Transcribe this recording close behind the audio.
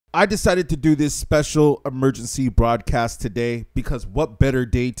I decided to do this special emergency broadcast today because what better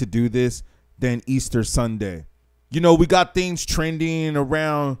day to do this than Easter Sunday? You know, we got things trending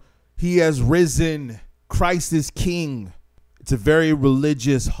around. He has risen. Christ is king. It's a very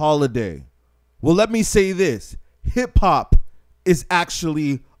religious holiday. Well, let me say this. Hip hop is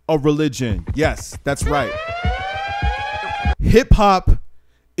actually a religion. Yes, that's right. Hip hop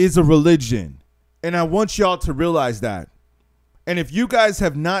is a religion. And I want y'all to realize that. And if you guys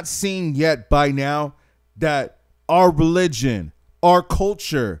have not seen yet by now that our religion, our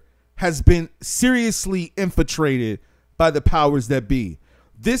culture has been seriously infiltrated by the powers that be.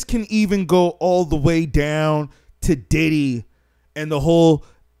 This can even go all the way down to Diddy and the whole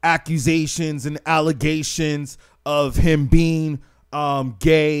accusations and allegations of him being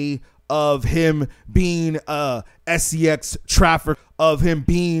gay, of him being a sex trafficker, of him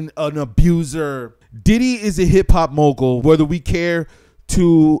being an abuser. Diddy is a hip hop mogul, whether we care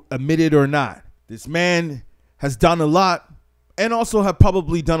to admit it or not. This man has done a lot and also have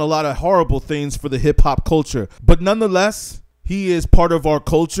probably done a lot of horrible things for the hip hop culture. But nonetheless, he is part of our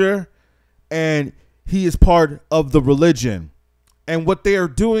culture and he is part of the religion. And what they are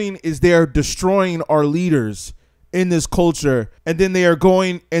doing is they are destroying our leaders in this culture. And then they are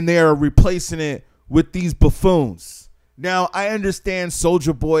going and they are replacing it with these buffoons. Now, I understand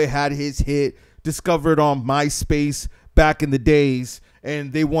Soulja Boy had his hit discovered on MySpace back in the days,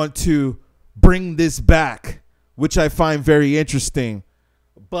 and they want to bring this back, which I find very interesting.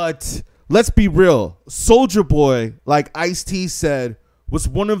 But let's be real. Soulja Boy, like Ice-T said, was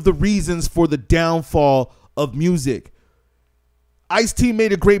one of the reasons for the downfall of music. Ice-T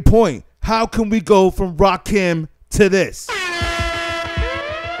made a great point. How can we go from Rakim to this?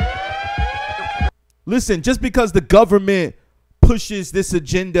 Listen, just because the government pushes this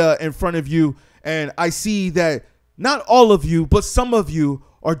agenda in front of you, and I see that not all of you, but some of you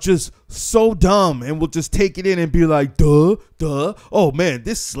are just so dumb and will just take it in and be like, duh. Oh, man,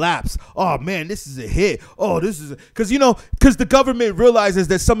 this slaps. Oh, man, this is a hit. Oh, this is because the government realizes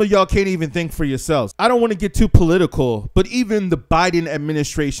that some of y'all can't even think for yourselves. I don't want to get too political, but even the Biden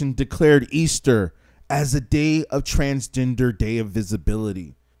administration declared Easter as a day of transgender day of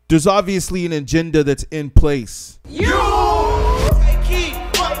visibility. There's obviously an agenda that's in place.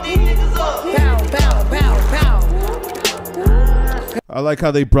 I like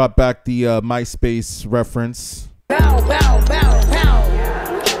how they brought back the MySpace reference.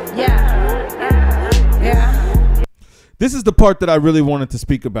 Yeah. This is the part that I really wanted to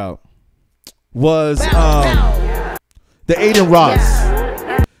speak about. Was the Adin Ross.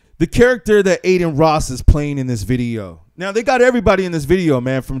 The character that Adin Ross is playing in this video. Now, they got everybody in this video,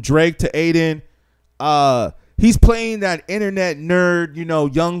 man, from Drake to Adin. He's playing that internet nerd,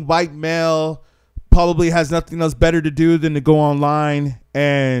 young white male. Probably has nothing else better to do than to go online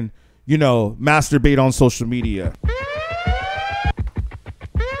and, masturbate on social media.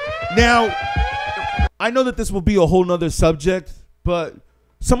 Now, I know that this will be a whole nother subject, but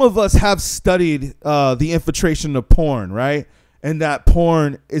some of us have studied the infiltration of porn, right? And that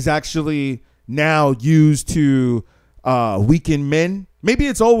porn is actually now used to weaken men. Maybe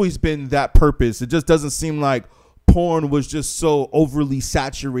it's always been that purpose. It just doesn't seem like porn was just so overly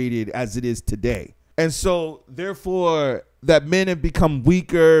saturated as it is today. And so, therefore, that men have become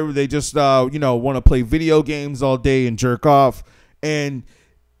weaker. They just, want to play video games all day and jerk off. And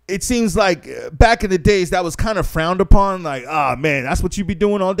it seems like back in the days that was kind of frowned upon. Like, man, that's what you be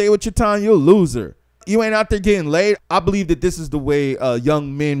doing all day with your time. You're a loser. You ain't out there getting laid. I believe that this is the way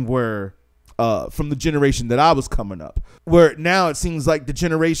young men were from the generation that I was coming up. Where now it seems like the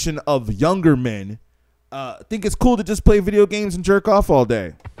generation of younger men think it's cool to just play video games and jerk off all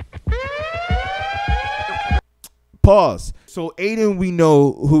day. Pause. So Adin, we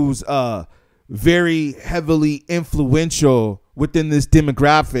know, who's very heavily influential within this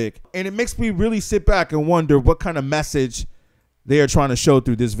demographic. And it makes me really sit back and wonder what kind of message they are trying to show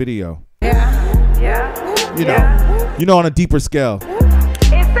through this video. On a deeper scale.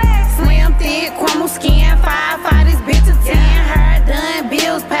 Slim, thick, crumble skin, 5'5", this bitch a 10, hair done,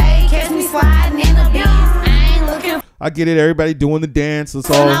 bills paid, catch me sliding in the beat. I ain't looking. I get it. Everybody doing the dance. It's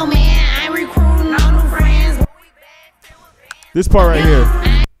all. No man, I ain't recruiting no new friends. This part right here.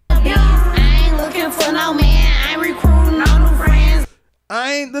 I ain't looking for no man. I ain't recruiting no new friends.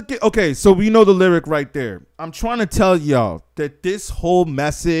 I ain't looking. Okay, so we know the lyric right there. I'm trying to tell y'all that this whole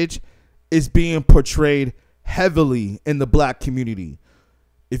message is being portrayed heavily in the black community.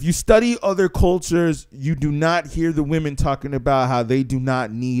 If you study other cultures, you do not hear the women talking about how they do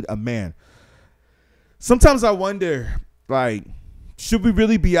not need a man. Sometimes I wonder, like, should we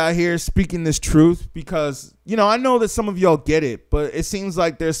really be out here speaking this truth? Because, you know, I know that some of y'all get it, but it seems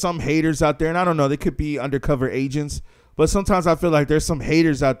like there's some haters out there, and I don't know, they could be undercover agents, but sometimes I feel like there's some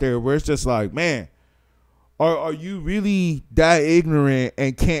haters out there where it's just like, man, are you really that ignorant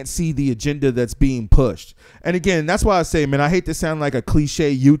and can't see the agenda that's being pushed? And again, that's why I say, man, I hate to sound like a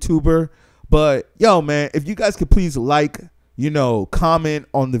cliche YouTuber, but yo, man, if you guys could please like, you know, comment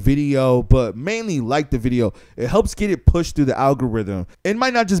on the video, but mainly like the video. It helps get it pushed through the algorithm. It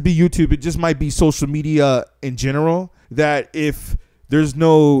might not just be YouTube, it just might be social media in general, that if there's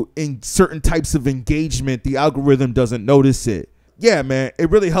no in certain types of engagement, the algorithm doesn't notice it. Yeah, man, it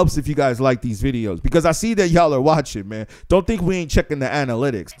really helps if you guys like these videos, because I see that y'all are watching, man. Don't think we ain't checking the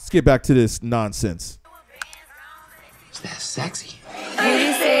analytics. Let's get back to this nonsense. Is that sexy?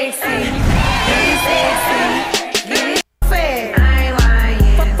 It sexy. It sexy. It fat. I ain't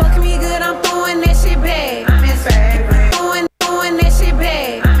lying. Fuck me good, I'm throwing that shit back. I'm in fact. Throwing that shit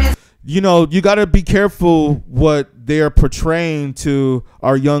back. You know, you got to be careful what they're portraying to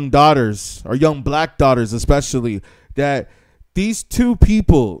our young daughters, our young black daughters especially, that these two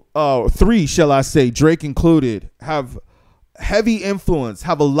people, three, shall I say, Drake included, have heavy influence,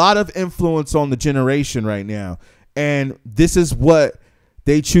 have a lot of influence on the generation right now. And this is what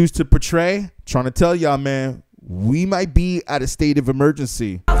they choose to portray. Trying to tell y'all, man, we might be at a state of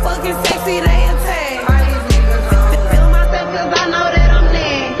emergency. I'm fucking sexy, they attack. Feel myself cause I know that I'm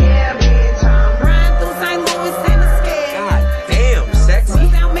next. Yeah, bitch, I'm riding through St. Louis in the scale. God damn, sexy.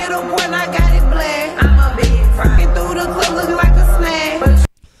 Push down middle point, I got it black. I'm a big fry. Walking through the club looking like a snack.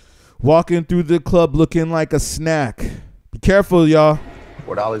 Walking through the club looking like a snack. Be careful, y'all.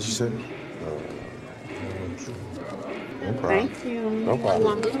 $4 you said? No problem. Thank you. No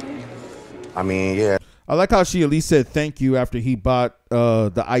problem. I mean, yeah. I like how she at least said thank you after he bought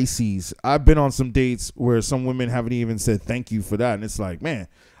the ices. I've been on some dates where some women haven't even said thank you for that. And it's like, man,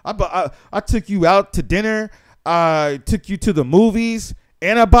 I took you out to dinner. I took you to the movies.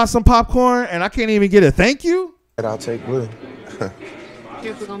 And I bought some popcorn. And I can't even get a thank you? I'll take wood.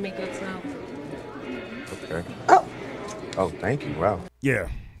 Here's what's gonna make good smell. Okay. Oh, thank you. Wow. Yeah.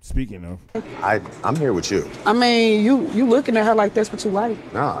 Speaking of. I'm here with you. I mean, you looking at her like that's what you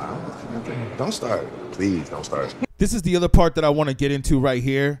like. Nah, don't start. Please don't start. This is the other part that I want to get into right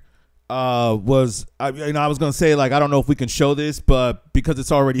here. I was gonna say, like, I don't know if we can show this, but because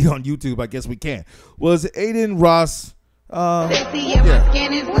it's already on YouTube, I guess we can. Was Adin Ross? Sexy and my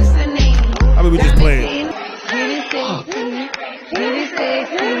skin is glistening. I mean, we just played. Get it sexy. Get it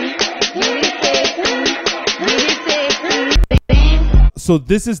sexy. Get it sexy. Get it sexy. So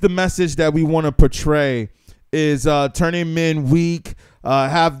this is the message that we want to portray, is turning men weak,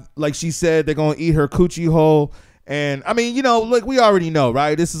 have, like she said, they're going to eat her coochie hole. And I mean, you know, like we already know,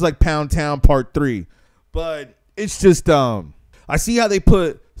 right? This is like Pound Town Part 3. But it's just, I see how they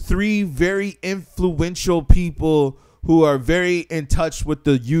put three very influential people who are very in touch with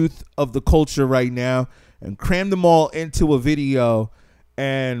the youth of the culture right now and cram them all into a video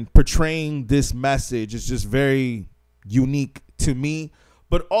and portraying this message. Is just very unique to me.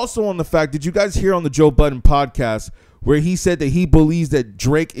 But also on the fact, did you guys hear on the Joe Budden podcast where he said that he believes that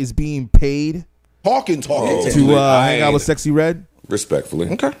Drake is being paid Talking. to hang out with Sexyy Red? Respectfully.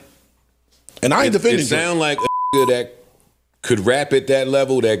 Okay. And I ain't defending it sound like a that could rap at that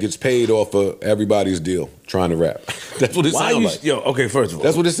level that gets paid off of everybody's deal trying to rap. That's what it sounds like. Yo, okay, first of all.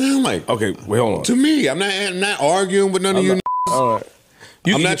 That's what it sounds like. Okay, wait, hold on. To me, I'm not arguing with none of you. All right.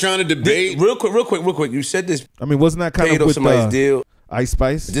 I'm not trying to debate. Real quick. You said this I mean, wasn't that kind paid of off with somebody's deal. Ice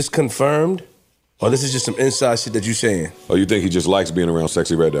Spice? Is this confirmed? Or this is just some inside shit that you saying? Oh, you think he just likes being around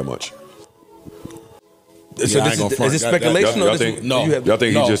Sexyy Red that much? So Yeah, is this speculation? y'all or think- No. Y'all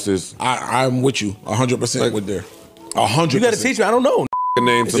think he just is? I'm with you 100% with there. 100%. You got to teach me. I don't know. I can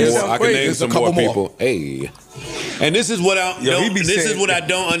name some It more. sounds I can crazy. name There's some a more couple people. Hey, and this is what I Yo, he don't. be This saying- is what I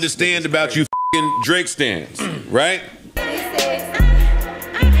don't understand about you f***ing Drake stands, right?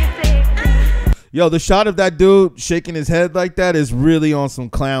 Yo, the shot of that dude shaking his head like that is really on some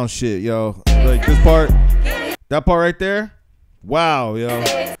clown shit, yo. Like this part, that part right there. Wow, yo.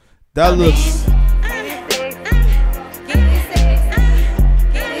 That looks...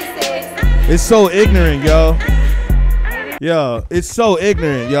 It's so ignorant, yo. Yo, it's so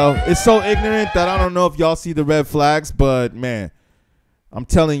ignorant, yo. It's so ignorant that I don't know if y'all see the red flags, but man, I'm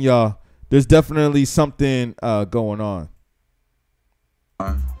telling y'all, there's definitely something going on.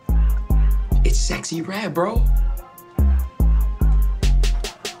 It's Sexyy Red, bro.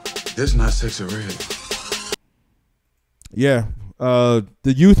 This not Sexyy Red. Yeah,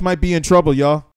 the youth might be in trouble, y'all.